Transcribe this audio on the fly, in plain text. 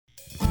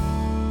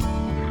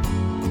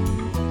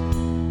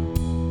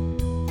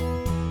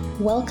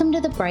Welcome to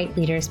the Bright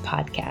Leaders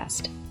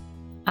Podcast.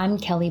 I'm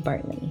Kelly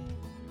Bartley.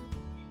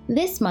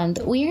 This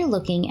month, we are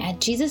looking at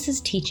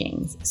Jesus'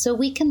 teachings so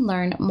we can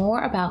learn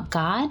more about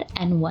God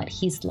and what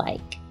He's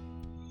like.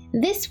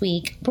 This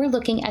week, we're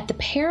looking at the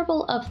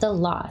parable of the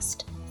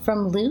lost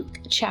from Luke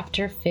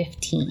chapter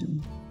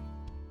 15.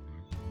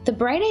 The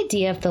bright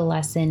idea of the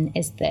lesson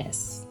is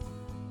this: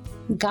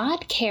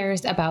 God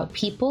cares about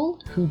people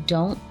who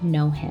don't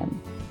know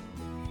Him.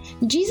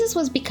 Jesus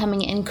was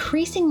becoming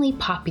increasingly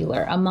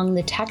popular among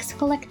the tax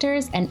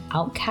collectors and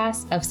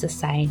outcasts of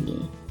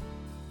society.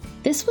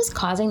 This was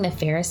causing the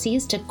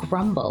Pharisees to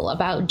grumble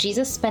about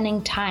Jesus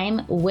spending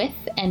time with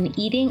and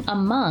eating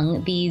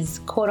among these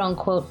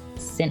quote-unquote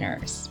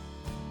sinners.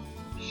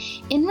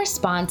 In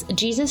response,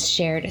 Jesus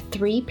shared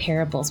 3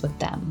 parables with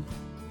them.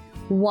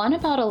 One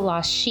about a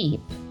lost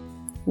sheep,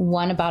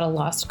 one about a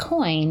lost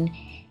coin,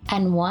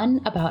 and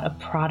one about a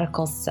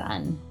prodigal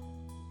son.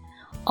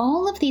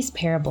 All of these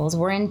parables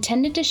were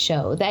intended to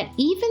show that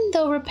even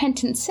though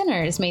repentant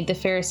sinners made the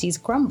Pharisees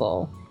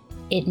grumble,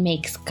 it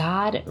makes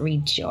God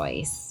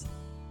rejoice.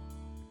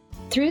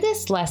 Through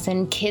this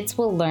lesson, kids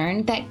will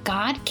learn that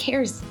God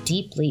cares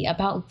deeply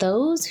about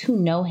those who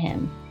know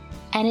Him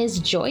and is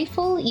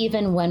joyful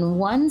even when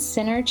one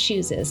sinner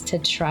chooses to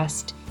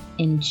trust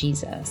in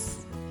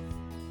Jesus.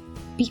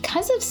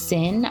 Because of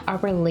sin, our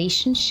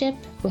relationship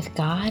with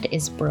God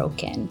is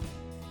broken,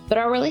 but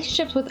our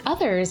relationships with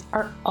others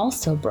are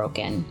also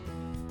broken.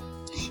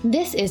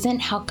 This isn't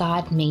how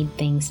God made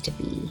things to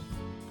be.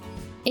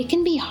 It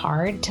can be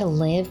hard to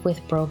live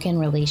with broken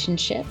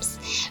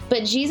relationships,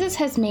 but Jesus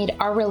has made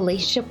our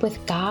relationship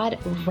with God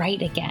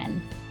right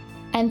again.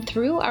 And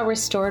through our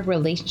restored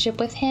relationship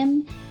with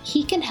Him,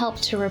 He can help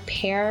to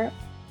repair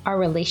our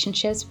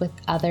relationships with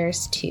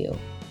others too.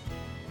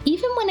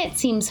 Even when it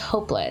seems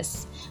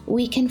hopeless,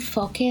 we can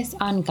focus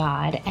on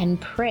God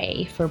and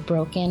pray for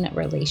broken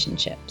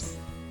relationships.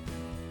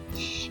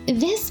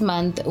 This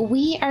month,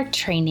 we are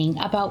training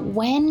about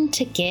when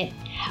to get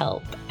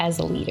help as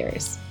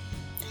leaders.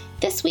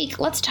 This week,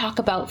 let's talk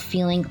about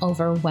feeling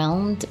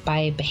overwhelmed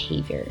by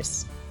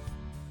behaviors.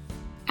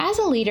 As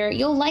a leader,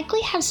 you'll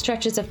likely have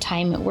stretches of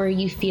time where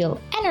you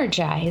feel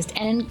energized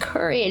and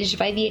encouraged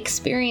by the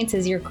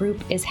experiences your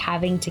group is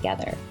having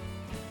together.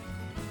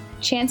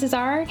 Chances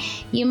are,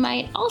 you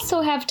might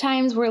also have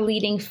times where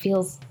leading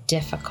feels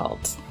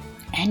difficult,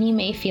 and you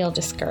may feel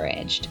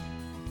discouraged.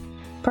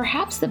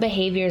 Perhaps the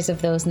behaviors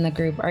of those in the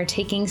group are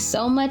taking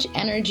so much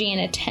energy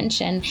and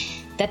attention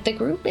that the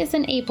group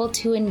isn't able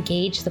to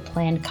engage the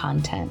planned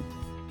content.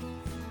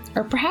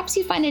 Or perhaps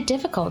you find it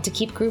difficult to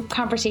keep group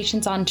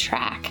conversations on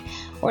track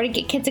or to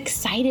get kids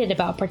excited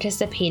about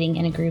participating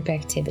in group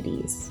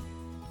activities.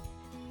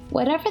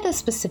 Whatever the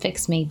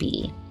specifics may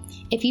be,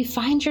 if you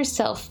find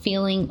yourself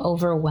feeling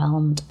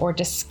overwhelmed or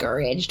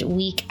discouraged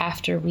week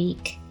after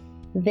week,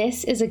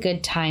 this is a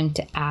good time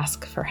to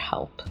ask for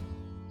help.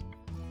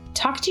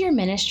 Talk to your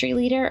ministry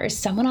leader or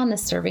someone on the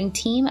serving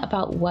team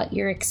about what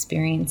you're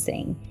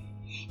experiencing.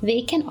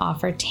 They can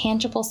offer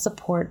tangible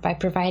support by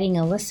providing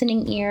a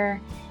listening ear,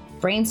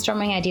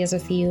 brainstorming ideas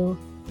with you,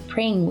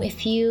 praying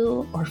with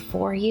you or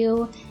for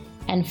you,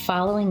 and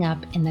following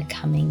up in the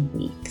coming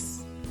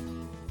weeks.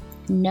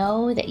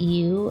 Know that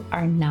you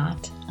are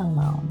not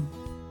alone.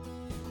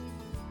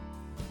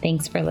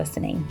 Thanks for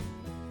listening.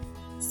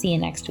 See you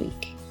next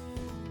week.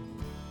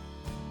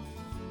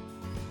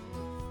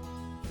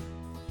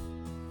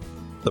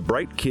 The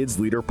Bright Kids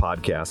Leader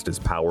Podcast is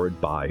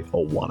powered by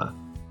Awana.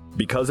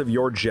 Because of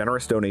your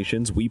generous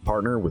donations, we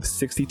partner with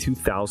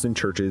 62,000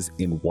 churches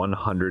in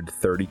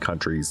 130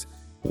 countries,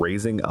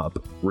 raising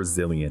up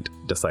resilient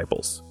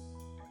disciples.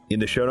 In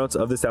the show notes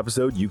of this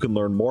episode, you can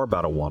learn more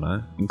about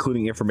Awana,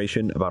 including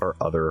information about our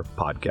other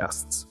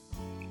podcasts.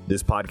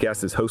 This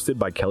podcast is hosted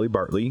by Kelly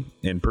Bartley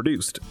and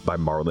produced by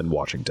Marlon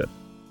Washington.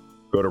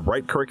 Go to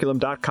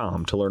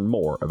brightcurriculum.com to learn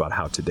more about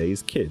how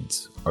today's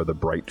kids are the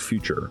bright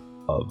future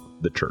of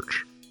the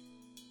church.